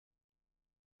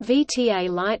VTA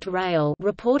Light Rail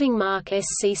reporting mark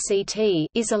SCCT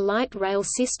is a light rail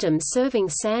system serving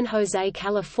San Jose,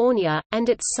 California, and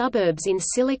its suburbs in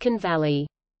Silicon Valley.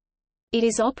 It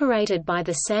is operated by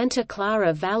the Santa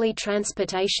Clara Valley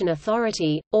Transportation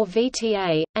Authority, or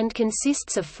VTA, and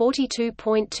consists of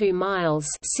 42.2 miles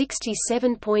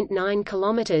 (67.9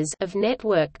 kilometers) of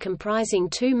network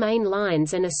comprising two main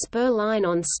lines and a spur line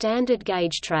on standard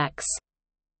gauge tracks.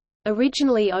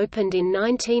 Originally opened in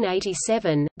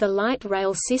 1987, the light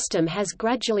rail system has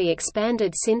gradually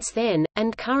expanded since then,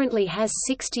 and currently has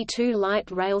 62 light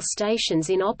rail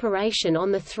stations in operation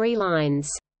on the three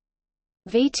lines.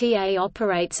 VTA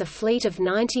operates a fleet of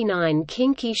 99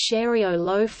 Kinky Sherrio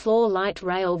low-floor light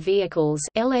rail vehicles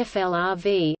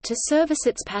 (LFLRV) to service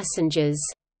its passengers.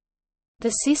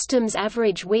 The system's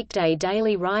average weekday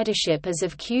daily ridership as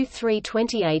of Q3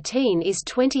 2018 is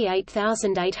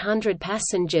 28,800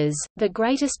 passengers. The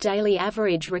greatest daily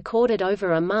average recorded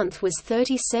over a month was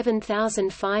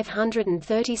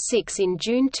 37,536 in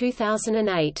June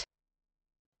 2008.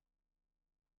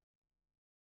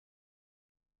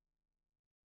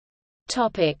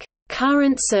 Topic: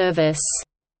 Current service.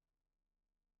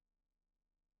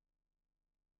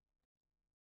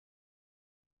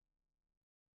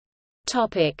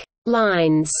 Topic: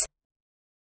 Lines.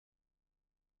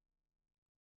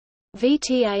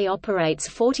 VTA operates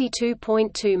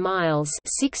 42.2 miles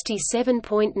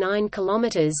 (67.9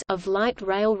 kilometers) of light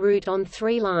rail route on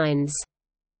three lines.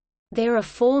 There are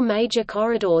four major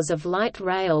corridors of light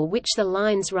rail which the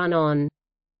lines run on.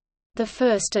 The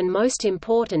first and most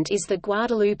important is the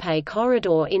Guadalupe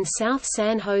Corridor in South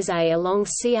San Jose along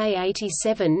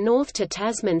CA87 north to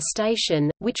Tasman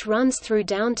Station, which runs through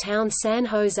downtown San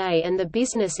Jose and the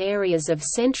business areas of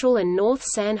Central and North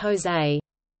San Jose.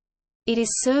 It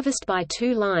is serviced by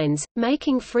two lines,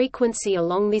 making frequency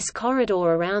along this corridor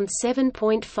around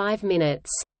 7.5 minutes.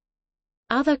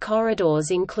 Other corridors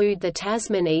include the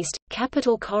Tasman East,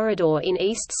 Capitol Corridor in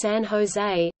East San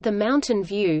Jose, the Mountain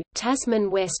View, Tasman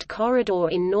West Corridor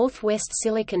in northwest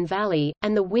Silicon Valley,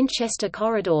 and the Winchester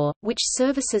Corridor, which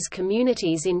services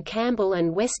communities in Campbell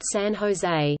and West San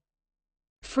Jose.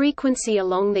 Frequency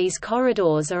along these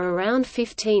corridors are around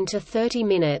 15 to 30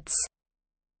 minutes.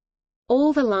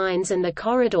 All the lines and the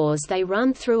corridors they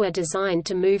run through are designed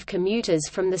to move commuters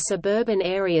from the suburban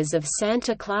areas of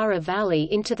Santa Clara Valley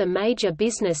into the major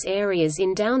business areas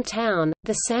in downtown,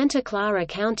 the Santa Clara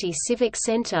County Civic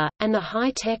Center, and the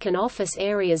high-tech and office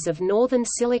areas of northern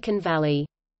Silicon Valley.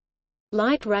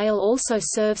 Light rail also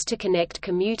serves to connect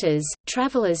commuters,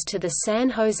 travelers to the San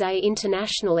Jose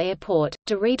International Airport,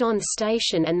 Derailment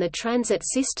Station and the transit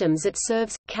systems it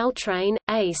serves, Caltrain,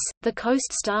 ACE, the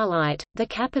Coast Starlight, the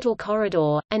Capitol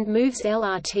Corridor, and moves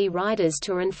LRT riders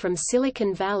to and from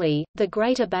Silicon Valley, the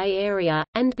Greater Bay Area,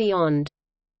 and beyond.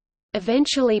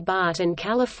 Eventually BART and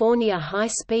California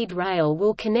High-Speed Rail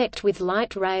will connect with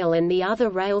light rail and the other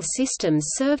rail systems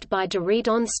served by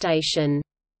Derailment Station.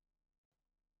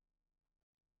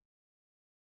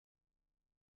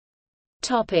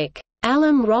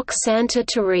 Alum Rock Santa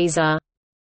Teresa.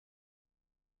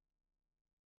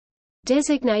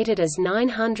 Designated as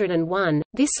 901,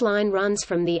 this line runs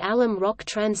from the Alum Rock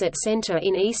Transit Center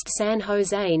in East San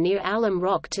Jose near Alum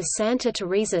Rock to Santa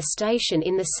Teresa Station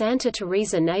in the Santa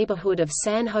Teresa neighborhood of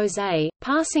San Jose,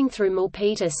 passing through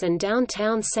Milpitas and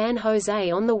downtown San Jose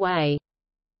on the way.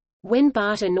 When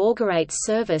BART inaugurates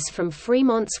service from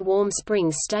Fremont's Warm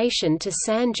Springs Station to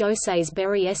San Jose's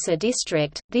Berryessa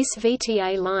District, this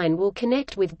VTA line will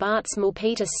connect with BART's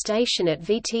Milpitas Station at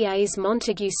VTA's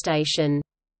Montague Station.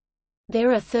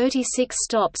 There are 36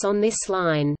 stops on this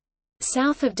line.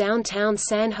 South of downtown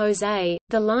San Jose,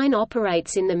 the line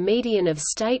operates in the median of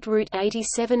State Route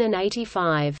 87 and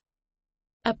 85.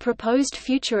 A proposed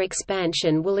future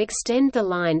expansion will extend the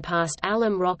line past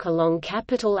Alum Rock along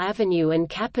Capitol Avenue and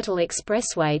Capitol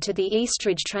Expressway to the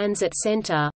Eastridge Transit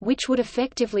Center, which would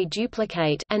effectively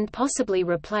duplicate and possibly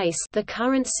replace the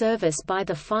current service by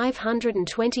the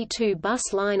 522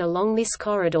 bus line along this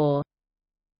corridor.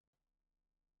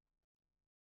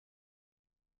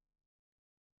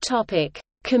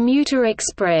 Commuter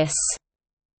Express.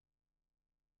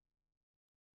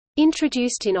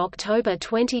 Introduced in October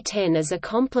 2010 as a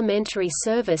complementary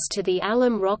service to the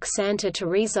Alum Rock Santa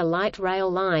Teresa light rail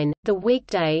line, the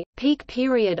weekday, peak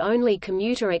period-only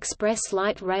Commuter Express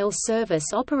light rail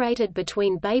service operated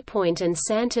between Bay Point and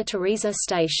Santa Teresa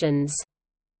stations.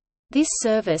 This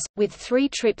service, with 3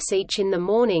 trips each in the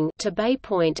morning to Bay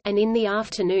Point and in the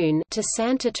afternoon to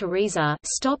Santa Teresa,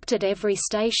 stopped at every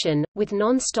station, with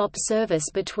non-stop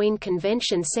service between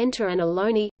Convention Center and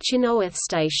Ohlone, Chinook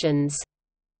stations.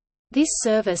 This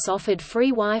service offered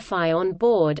free Wi-Fi on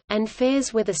board, and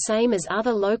fares were the same as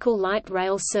other local light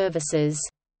rail services.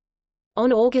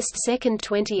 On August 2,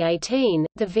 2018,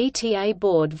 the VTA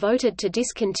board voted to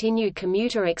discontinue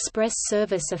Commuter Express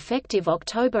service effective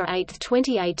October 8,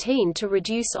 2018 to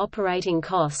reduce operating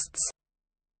costs.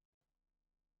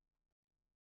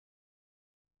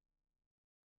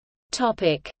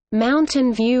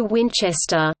 Mountain View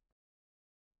Winchester.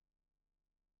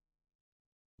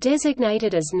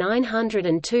 Designated as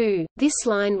 902, this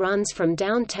line runs from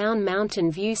downtown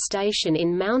Mountain View Station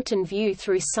in Mountain View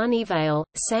through Sunnyvale,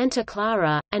 Santa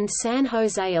Clara, and San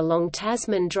Jose along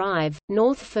Tasman Drive,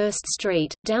 North 1st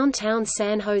Street, downtown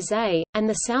San Jose, and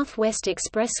the Southwest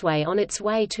Expressway on its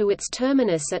way to its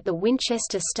terminus at the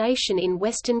Winchester Station in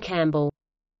Western Campbell.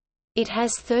 It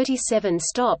has 37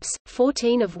 stops,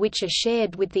 14 of which are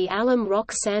shared with the Alum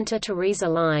Santa Teresa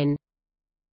line.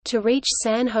 To reach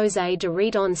San Jose de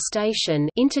Redon Station,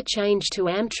 interchange to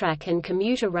Amtrak and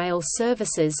commuter rail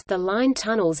services, the line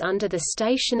tunnels under the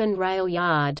station and rail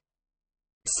yard.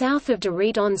 South of de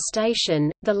Redon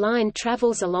Station, the line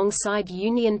travels alongside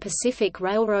Union Pacific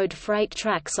Railroad freight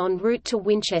tracks en route to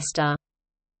Winchester.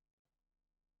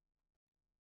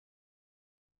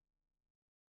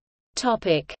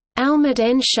 Topic: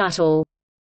 Almaden Shuttle.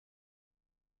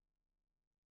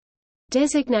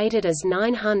 Designated as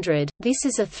 900, this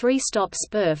is a three-stop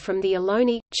spur from the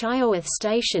Ohlone, Chilliwack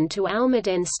Station to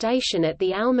Almaden Station at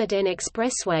the Almaden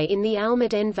Expressway in the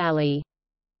Almaden Valley.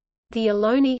 The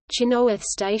Ohlone, Chilliwack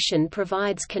Station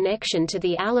provides connection to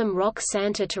the Alum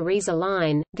Santa Teresa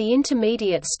line, the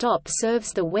intermediate stop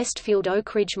serves the Westfield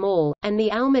Oakridge Mall, and the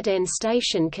Almaden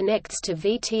Station connects to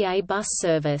VTA bus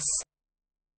service.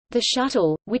 The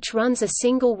shuttle, which runs a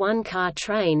single one-car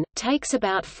train, takes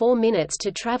about 4 minutes to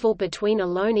travel between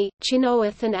Ohlone,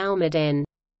 Chilliwack and Almaden.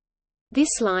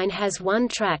 This line has one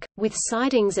track, with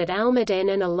sidings at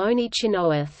Almaden and Ohlone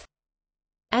Chilliwack.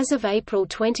 As of April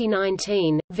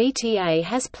 2019, VTA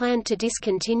has planned to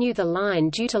discontinue the line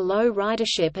due to low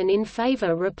ridership and in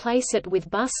favor replace it with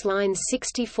bus lines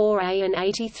 64A and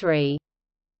 83.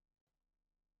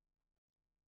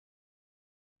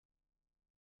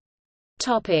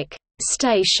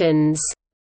 Stations.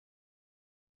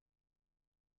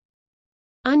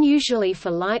 Unusually for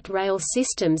light rail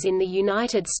systems in the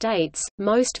United States,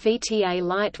 most VTA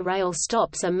light rail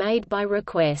stops are made by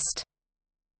request.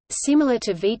 Similar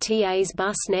to VTA's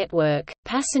bus network,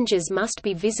 passengers must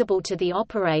be visible to the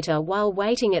operator while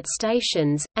waiting at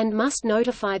stations, and must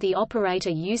notify the operator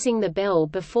using the bell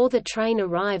before the train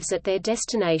arrives at their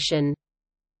destination.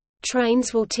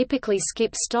 Trains will typically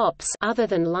skip stops other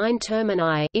than line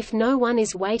termini if no one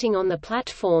is waiting on the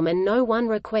platform and no one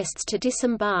requests to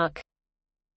disembark.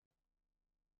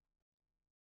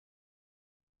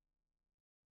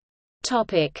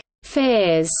 Topic: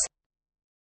 Fares.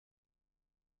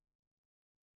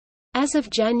 As of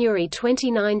January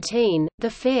 2019, the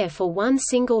fare for one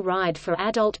single ride for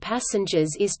adult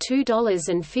passengers is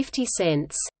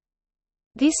 $2.50.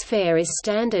 This fare is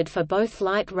standard for both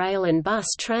light rail and bus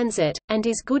transit, and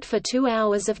is good for 2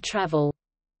 hours of travel.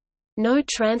 No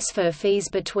transfer fees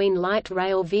between light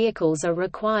rail vehicles are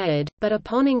required, but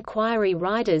upon inquiry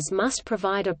riders must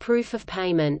provide a proof of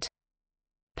payment.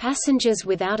 Passengers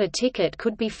without a ticket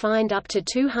could be fined up to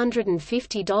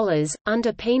 $250,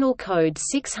 under Penal Code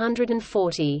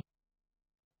 640.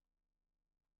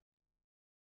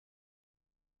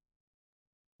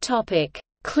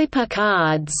 Clipper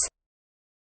cards.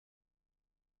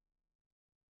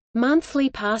 Monthly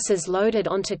passes loaded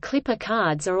onto Clipper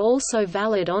cards are also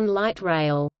valid on light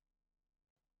rail.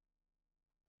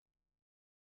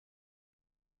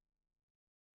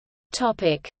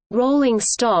 Rolling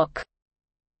stock.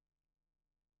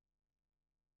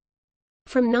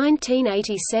 From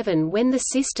 1987, when the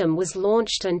system was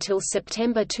launched, until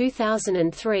September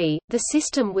 2003, the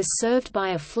system was served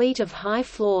by a fleet of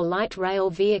high-floor light rail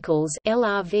vehicles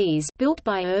 (LRVs) built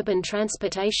by Urban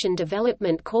Transportation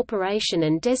Development Corporation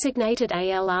and designated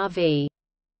ALRV.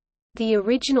 The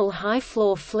original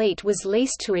high-floor fleet was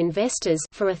leased to investors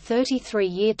for a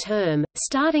 33-year term,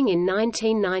 starting in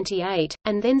 1998,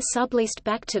 and then subleased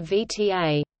back to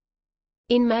VTA.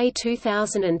 In May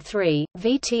 2003,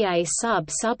 VTA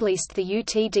subleased the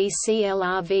UTDC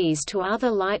LRVs to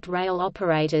other light rail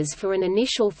operators for an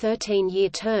initial 13-year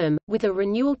term, with a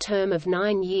renewal term of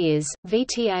 9 years.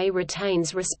 VTA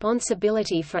retains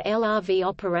responsibility for LRV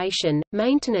operation,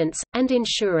 maintenance, and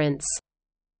insurance.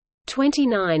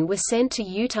 29 were sent to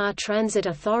Utah Transit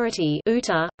Authority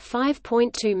 (UTA),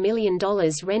 $5.2 million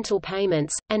rental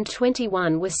payments, and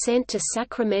 21 were sent to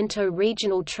Sacramento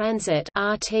Regional Transit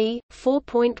 (RT),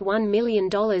 $4.1 million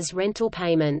rental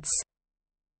payments.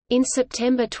 In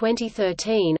September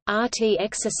 2013, RT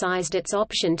exercised its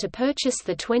option to purchase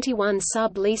the 21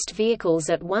 sub-leased vehicles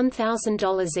at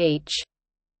 $1,000 each.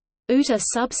 UTA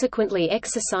subsequently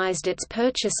exercised its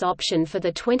purchase option for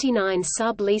the 29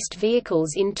 sub-leased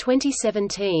vehicles in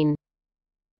 2017.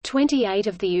 28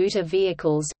 of the UTA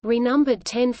vehicles, renumbered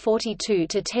 1042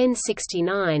 to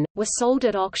 1069, were sold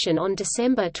at auction on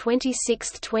December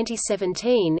 26,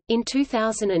 2017. In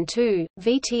 2002,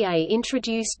 VTA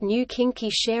introduced new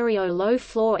Kinky Sherrio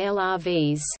low-floor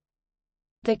LRVs.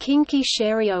 The Kinky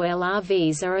Sherrio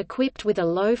LRVs are equipped with a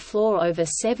low floor over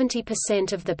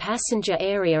 70% of the passenger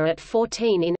area at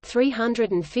 14 in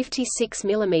 356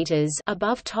 mm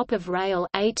above top of rail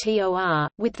ATOR,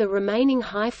 with the remaining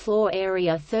high floor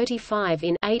area 35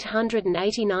 in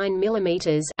 889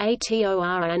 mm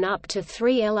ATOR, and up to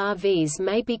 3 LRVs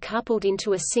may be coupled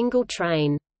into a single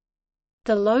train.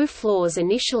 The low floors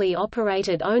initially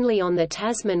operated only on the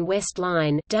Tasman West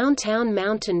Line, downtown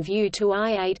Mountain View to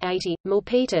I-880,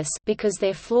 Milpitas, because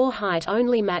their floor height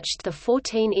only matched the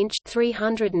 14-inch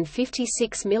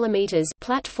 (356 mm)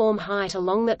 platform height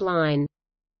along that line.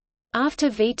 After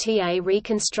VTA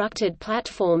reconstructed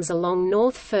platforms along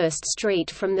North 1st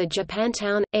Street from the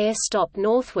Japantown Air stop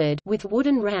northward with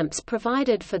wooden ramps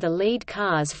provided for the lead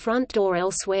car's front door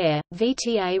elsewhere,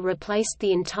 VTA replaced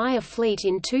the entire fleet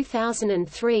in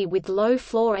 2003 with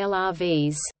low-floor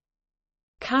LRVs.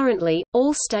 Currently,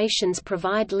 all stations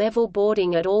provide level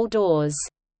boarding at all doors.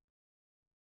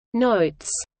 Notes.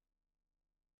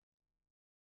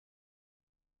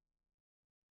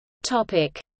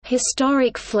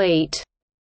 Historic fleet.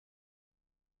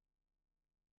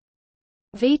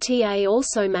 VTA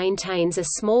also maintains a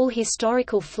small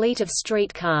historical fleet of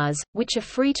streetcars, which are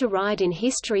free to ride in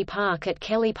History Park at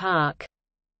Kelly Park.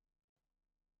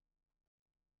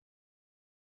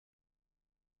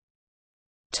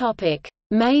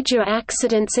 Major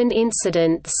accidents and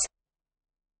incidents.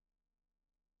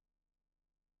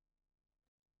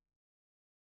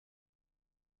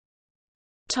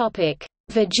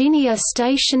 Virginia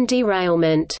Station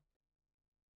derailment.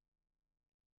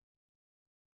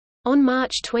 On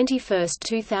March 21,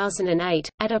 2008,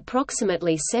 at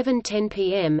approximately 7:10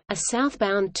 p.m., a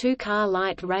southbound two-car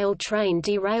light rail train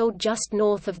derailed just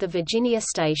north of the Virginia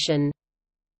station.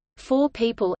 4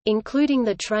 people, including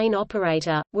the train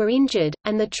operator, were injured,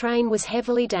 and the train was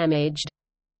heavily damaged.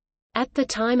 At the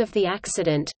time of the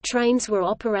accident, trains were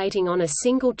operating on a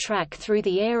single track through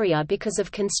the area because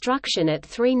of construction at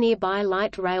 3 nearby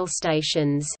light rail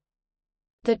stations.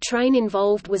 The train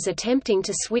involved was attempting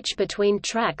to switch between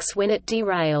tracks when it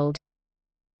derailed.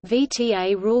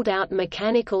 VTA ruled out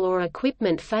mechanical or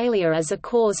equipment failure as a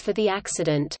cause for the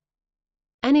accident.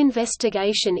 An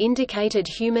investigation indicated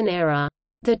human error.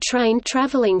 The train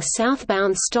traveling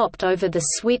southbound stopped over the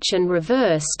switch and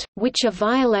reversed, which are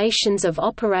violations of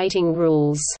operating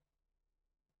rules.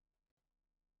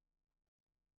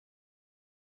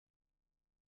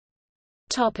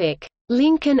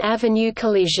 Lincoln Avenue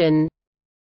collision.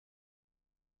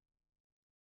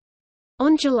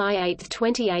 On July 8,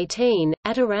 2018,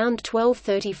 at around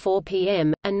 12:34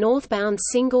 p.m., a northbound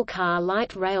single-car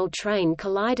light rail train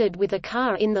collided with a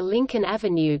car in the Lincoln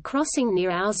Avenue crossing near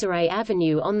Alzire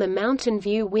Avenue on the Mountain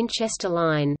View-Winchester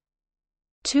line.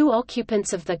 2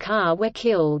 occupants of the car were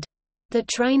killed. The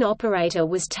train operator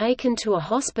was taken to a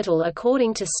hospital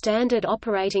according to standard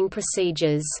operating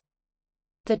procedures.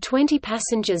 The 20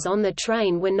 passengers on the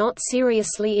train were not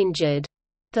seriously injured.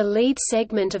 The lead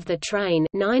segment of the train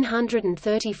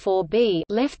 934B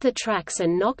left the tracks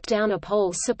and knocked down a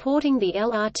pole supporting the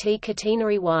LRT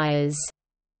catenary wires.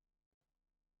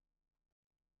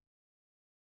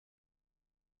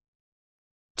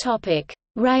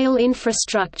 Rail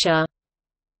infrastructure.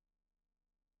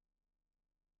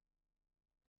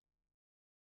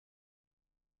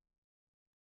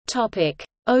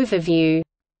 Overview.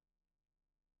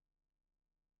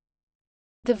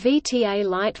 The VTA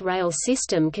light rail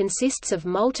system consists of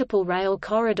multiple rail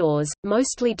corridors,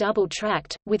 mostly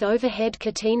double-tracked, with overhead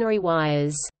catenary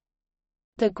wires.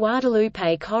 The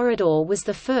Guadalupe Corridor was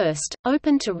the first,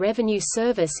 opened to revenue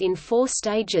service in 4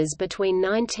 stages between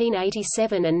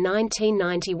 1987 and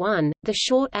 1991. The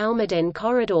short Almaden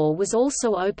Corridor was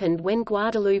also opened when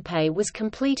Guadalupe was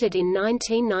completed in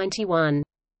 1991.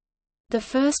 The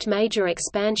first major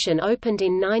expansion opened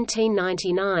in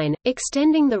 1999,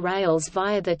 extending the rails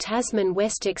via the Tasman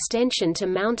West extension to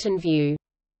Mountain View.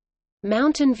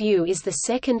 Mountain View is the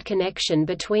second connection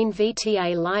between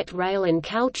VTA Light Rail and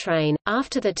Caltrain,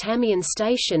 after the Tamian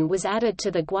station was added to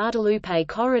the Guadalupe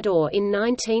Corridor in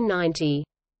 1990.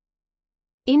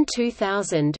 In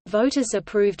 2000, voters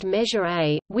approved Measure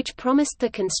A, which promised the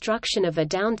construction of a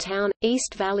downtown,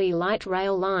 East Valley light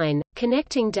rail line,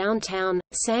 connecting downtown,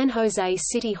 San Jose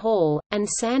City Hall, and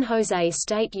San Jose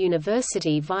State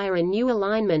University via a new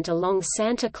alignment along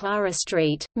Santa Clara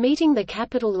Street, meeting the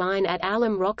Capitol line at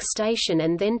Alum Rock Station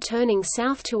and then turning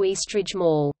south to Eastridge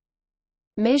Mall.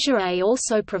 Measure A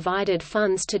also provided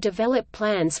funds to develop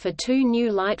plans for 2 new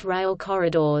light rail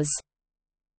corridors.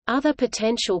 Other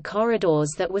potential corridors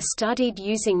that were studied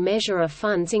using Measure A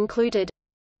funds included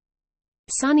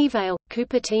Sunnyvale,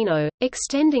 Cupertino,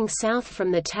 extending south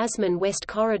from the Tasman West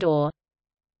Corridor,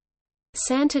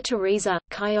 Santa Teresa,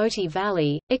 Coyote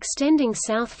Valley, extending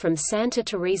south from Santa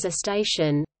Teresa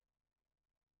Station,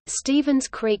 Stevens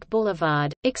Creek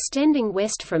Boulevard, extending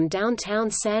west from downtown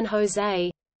San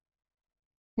Jose,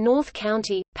 North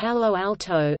County, Palo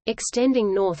Alto,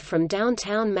 extending north from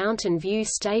downtown Mountain View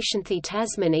Station. The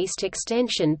Tasman East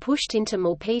extension pushed into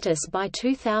Milpitas by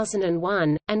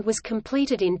 2001, and was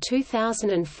completed in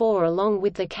 2004 along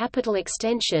with the Capitol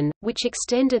extension, which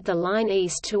extended the line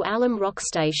east to Alum Rock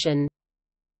Station.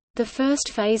 The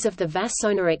first phase of the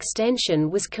Vasona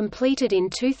extension was completed in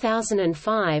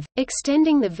 2005,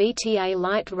 extending the VTA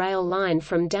light rail line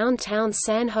from downtown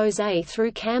San Jose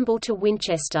through Campbell to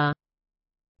Winchester.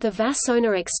 The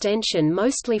Vasona extension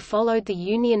mostly followed the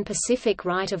Union Pacific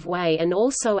right-of-way and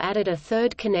also added a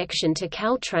third connection to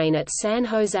Caltrain at San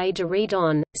Jose de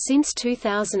Redon. Since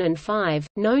 2005,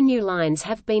 no new lines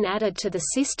have been added to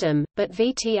the system, but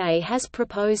VTA has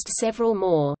proposed several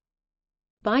more.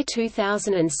 By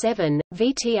 2007,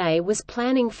 VTA was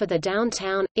planning for the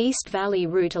downtown, East Valley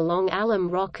route along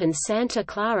Alum Rock and Santa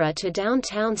Clara to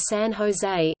downtown San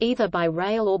Jose either by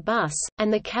rail or bus,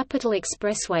 and the Capitol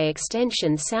Expressway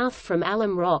extension south from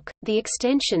Alum Rock. The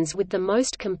extensions with the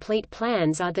most complete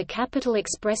plans are the Capitol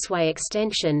Expressway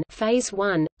extension Phase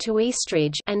 1, to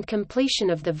Eastridge and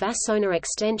completion of the Vasona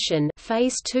extension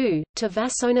Phase 2, to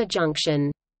Vasona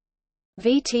Junction.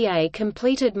 VTA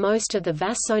completed most of the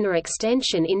Vasona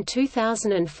extension in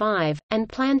 2005, and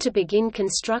plan to begin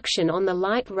construction on the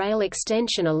light rail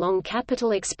extension along Capitol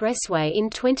Expressway in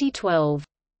 2012.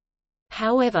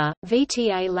 However,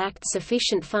 VTA lacked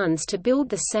sufficient funds to build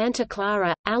the Santa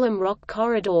Clara, Alum Rock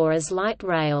corridor as light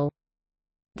rail.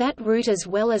 That route as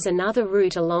well as another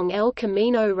route along El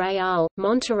Camino Real,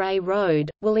 Monterey Road,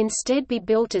 will instead be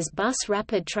built as Bus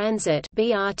Rapid Transit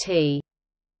 (BRT).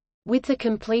 With the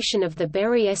completion of the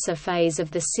Berryessa phase of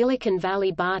the Silicon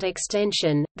Valley BART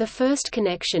extension, the first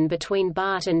connection between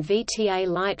BART and VTA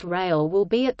light rail will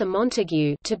be at the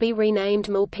Montague to be renamed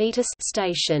Milpitas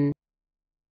station.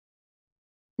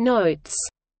 Notes.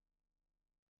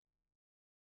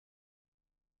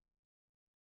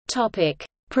 Topic: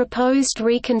 Proposed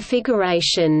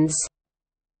reconfigurations.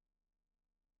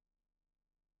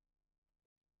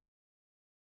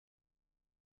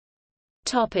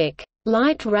 Topic: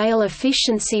 Light Rail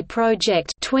Efficiency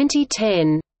Project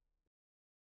 2010.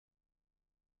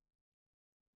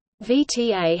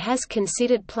 VTA has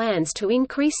considered plans to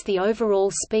increase the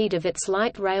overall speed of its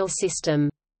light rail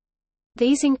system.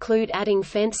 These include adding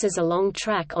fences along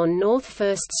track on North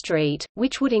 1st Street,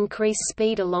 which would increase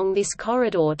speed along this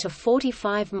corridor to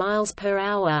 45 miles per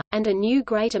hour, and a new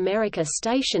Great America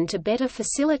station to better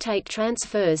facilitate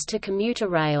transfers to commuter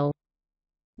rail.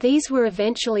 These were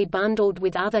eventually bundled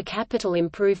with other capital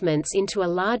improvements into a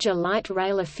larger light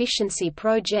rail efficiency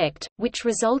project, which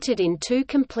resulted in 2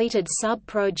 completed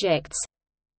sub-projects: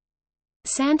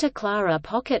 Santa Clara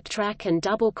Pocket Track and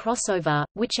Double Crossover,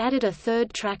 which added a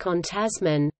 3rd track on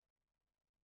Tasman;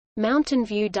 Mountain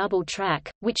View Double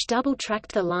Track, which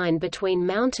double-tracked the line between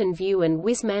Mountain View and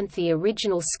Wismant. The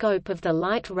original scope of the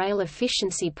light rail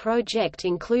efficiency project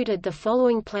included the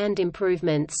following planned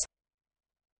improvements: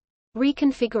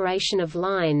 reconfiguration of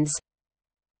lines,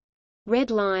 Red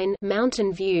Line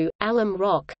Mountain View, Alum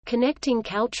Rock, connecting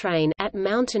Caltrain at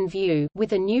Mountain View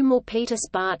with a new Milpitas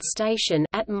BART station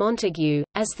at Montague,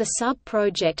 as the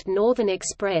sub-project Northern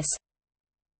Express,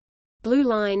 Blue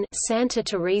Line Santa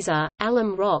Teresa,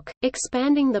 Alum Rock,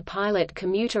 expanding the pilot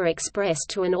Commuter Express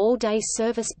to an all-day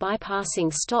service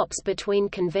bypassing stops between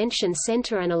Convention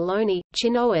Center and Ohlone,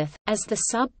 Chinook, as the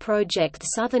sub-project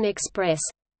Southern Express,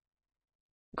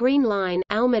 Green Line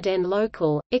Almaden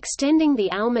Local, extending the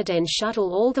Almaden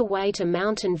Shuttle all the way to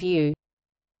Mountain View,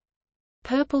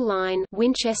 Purple Line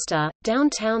Winchester,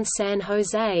 downtown San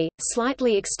Jose,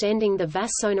 slightly extending the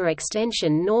Vasona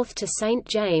extension north to St.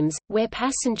 James, where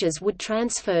passengers would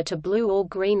transfer to Blue or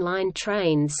Green Line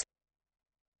trains,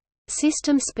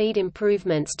 system speed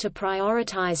improvements to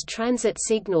prioritize transit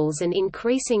signals and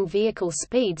increasing vehicle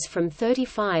speeds from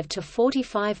 35 to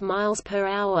 45 miles per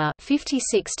hour,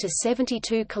 56 to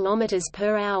 72 kilometers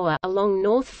per hour along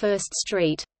North 1st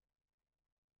Street.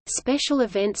 Special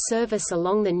event service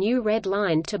along the new Red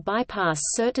Line to bypass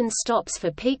certain stops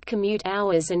for peak commute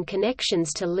hours and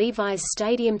connections to Levi's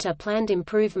Stadium. Planned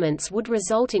improvements would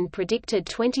result in predicted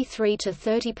 23 to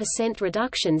 30%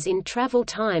 reductions in travel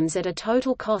times at a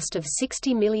total cost of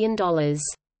 $60 million.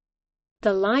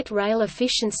 The light rail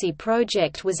efficiency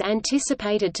project was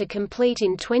anticipated to complete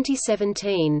in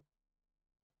 2017.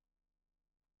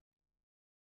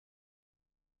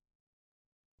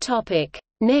 Topic: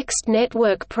 Next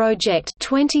Network Project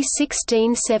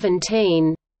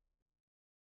 2016-17.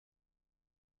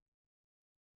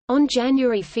 On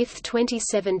January 5,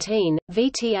 2017,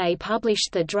 VTA published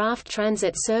the Draft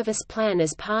Transit Service Plan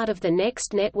as part of the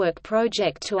Next Network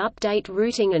project to update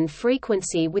routing and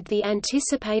frequency with the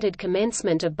anticipated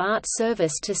commencement of BART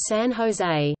service to San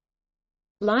Jose.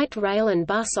 Light rail and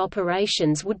bus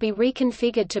operations would be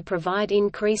reconfigured to provide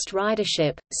increased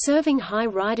ridership, serving high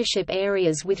ridership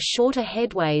areas with shorter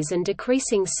headways and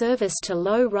decreasing service to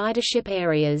low ridership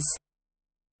areas.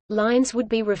 Lines would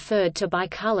be referred to by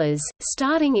colors,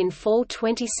 starting in fall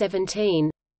 2017.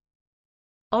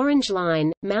 Orange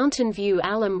Line, Mountain View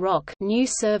Alum Rock new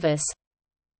service.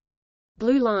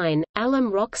 Blue Line,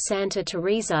 Alum Rock Santa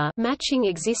Teresa matching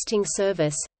existing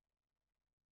service.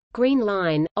 Green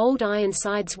Line, Old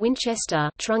Ironsides Winchester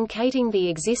truncating the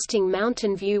existing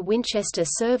Mountain View Winchester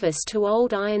service to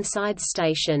Old Ironsides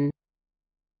Station.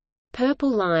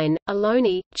 Purple Line,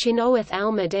 Ohlone, Chinook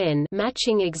Almaden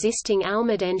matching existing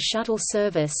Almaden Shuttle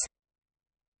service.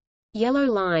 Yellow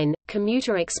Line,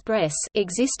 Commuter Express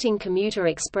existing Commuter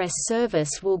Express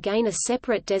service will gain a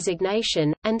separate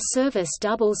designation, and service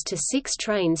doubles to 6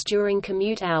 trains during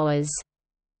commute hours.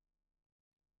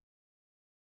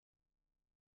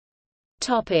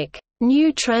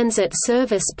 New Transit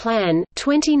Service Plan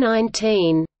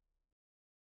 2019.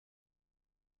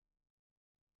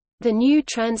 The new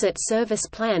Transit Service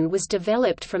Plan was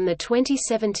developed from the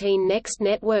 2017 Next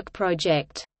Network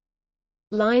project.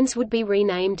 Lines would be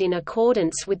renamed in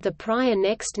accordance with the prior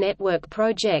Next Network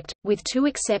project, with 2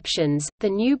 exceptions. The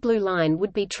new Blue Line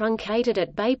would be truncated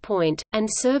at Bay Point, and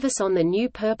service on the new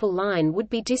Purple Line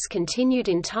would be discontinued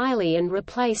entirely and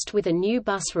replaced with a new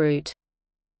bus route.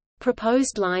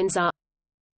 Proposed lines are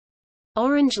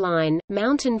Orange Line,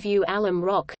 Mountain View Alum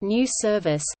Rock new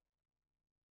service.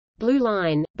 Blue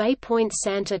Line, Bay Point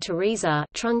Santa Teresa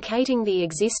truncating the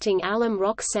existing Alum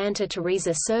Rock Santa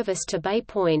Teresa service to Bay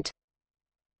Point.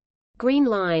 Green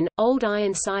Line, Old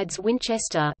Ironsides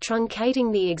Winchester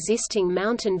truncating the existing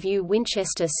Mountain View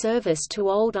Winchester service to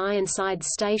Old Ironsides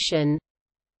Station.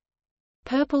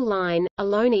 Purple Line,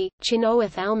 Ohlone,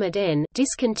 Chinook Almaden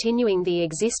discontinuing the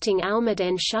existing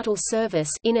Almaden Shuttle service.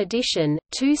 In addition,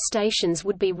 2 stations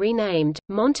would be renamed.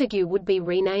 Montague would be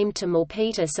renamed to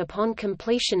Milpitas upon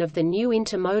completion of the new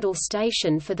intermodal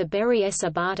station for the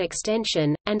Berryessa BART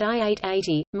extension, and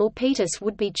I-880, Milpitas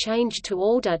would be changed to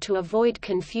Alder to avoid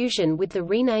confusion with the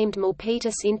renamed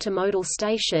Milpitas Intermodal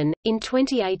Station. In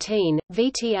 2018,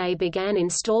 VTA began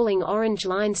installing Orange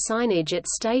Line signage at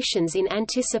stations in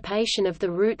anticipation of the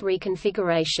route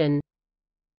reconfiguration.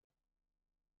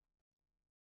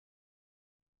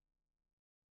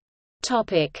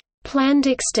 Planned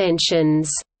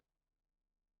extensions.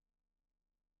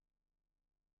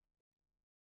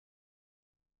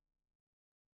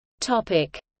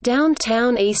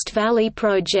 Downtown East Valley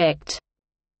project.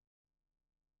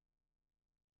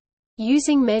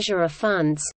 Using Measure of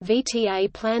funds,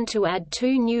 VTA planned to add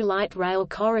 2 new light rail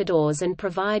corridors and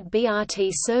provide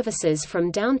BRT services from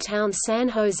downtown San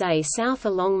Jose south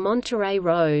along Monterey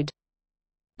Road.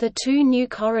 The 2 new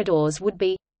corridors would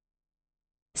be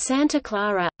Santa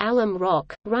Clara, Alum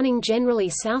Rock, running generally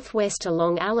southwest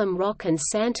along Alum Rock, and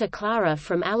Santa Clara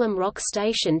from Alum Rock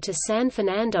Station to San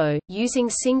Fernando, using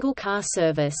single-car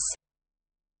service.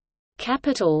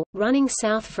 Capitol, running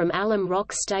south from Alum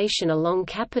Rock Station along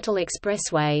Capitol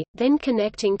Expressway, then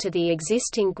connecting to the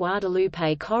existing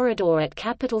Guadalupe corridor at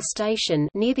Capitol Station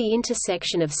near the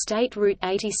intersection of State Route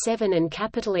 87 and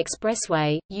Capitol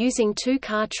Expressway, using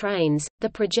 2-car trains. The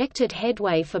projected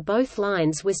headway for both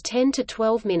lines was 10 to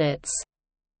 12 minutes.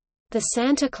 The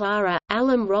Santa Clara,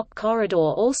 Alum Rock corridor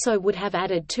also would have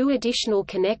added 2 additional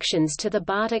connections to the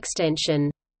BART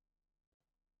extension.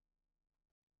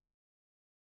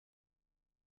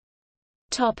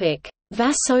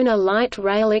 Vasona light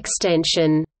rail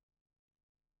extension.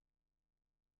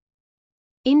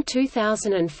 In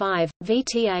 2005,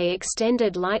 VTA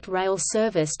extended light rail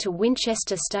service to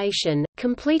Winchester Station,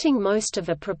 completing most of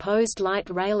a proposed light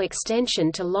rail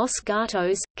extension to Los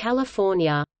Gatos,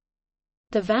 California.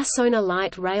 The Vasona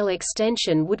light rail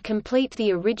extension would complete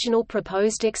the original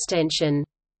proposed extension.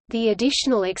 The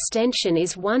additional extension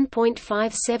is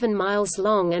 1.57 miles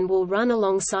long and will run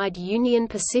alongside Union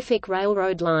Pacific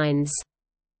Railroad lines.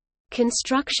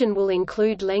 Construction will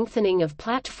include lengthening of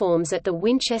platforms at the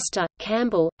Winchester,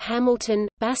 Campbell, Hamilton,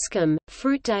 Bascom,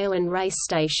 Fruitdale and Race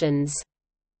stations.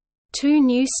 2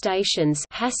 new stations,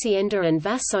 Hacienda and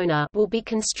Vasona, will be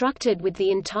constructed with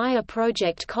the entire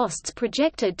project costs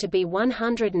projected to be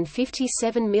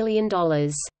 $157 million.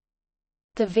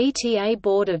 The VTA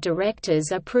Board of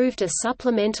Directors approved a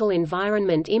supplemental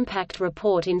environment impact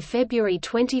report in February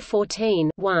 2014.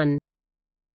 1.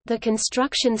 The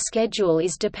construction schedule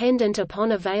is dependent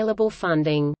upon available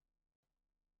funding.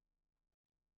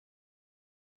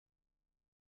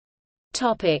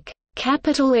 Topic: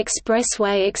 Capitol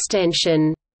Expressway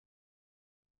extension.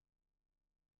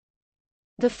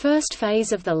 The first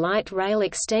phase of the light rail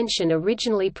extension,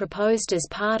 originally proposed as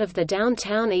part of the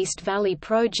Downtown East Valley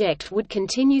project, would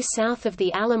continue south of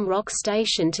the Alum Rock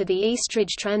Station to the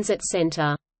Eastridge Transit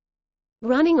Center.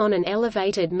 Running on an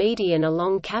elevated median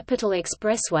along Capitol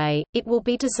Expressway, it will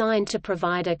be designed to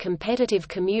provide a competitive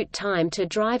commute time to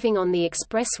driving on the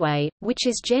expressway, which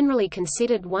is generally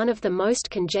considered one of the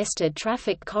most congested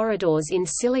traffic corridors in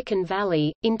Silicon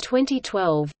Valley. In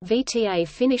 2012, VTA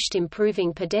finished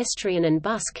improving pedestrian and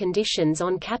bus conditions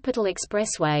on Capitol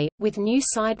Expressway, with new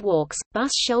sidewalks,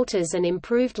 bus shelters and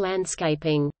improved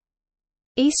landscaping.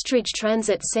 Eastridge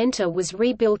Transit Center was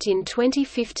rebuilt in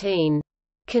 2015.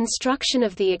 Construction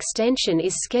of the extension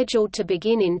is scheduled to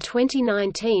begin in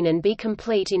 2019 and be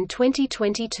complete in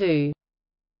 2022.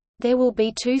 There will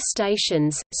be 2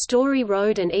 stations, Story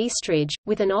Road and Eastridge,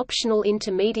 with an optional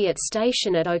intermediate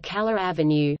station at Ocala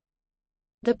Avenue.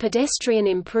 The pedestrian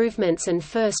improvements and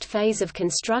first phase of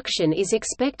construction is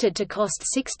expected to cost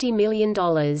 $60 million.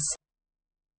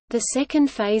 The second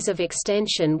phase of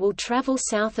extension will travel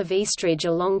south of Eastridge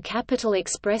along Capitol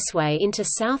Expressway into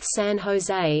South San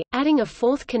Jose, adding a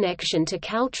 4th connection to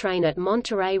Caltrain at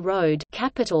Monterey Road,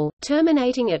 Capitol,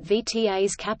 terminating at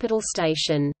VTA's Capitol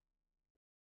Station.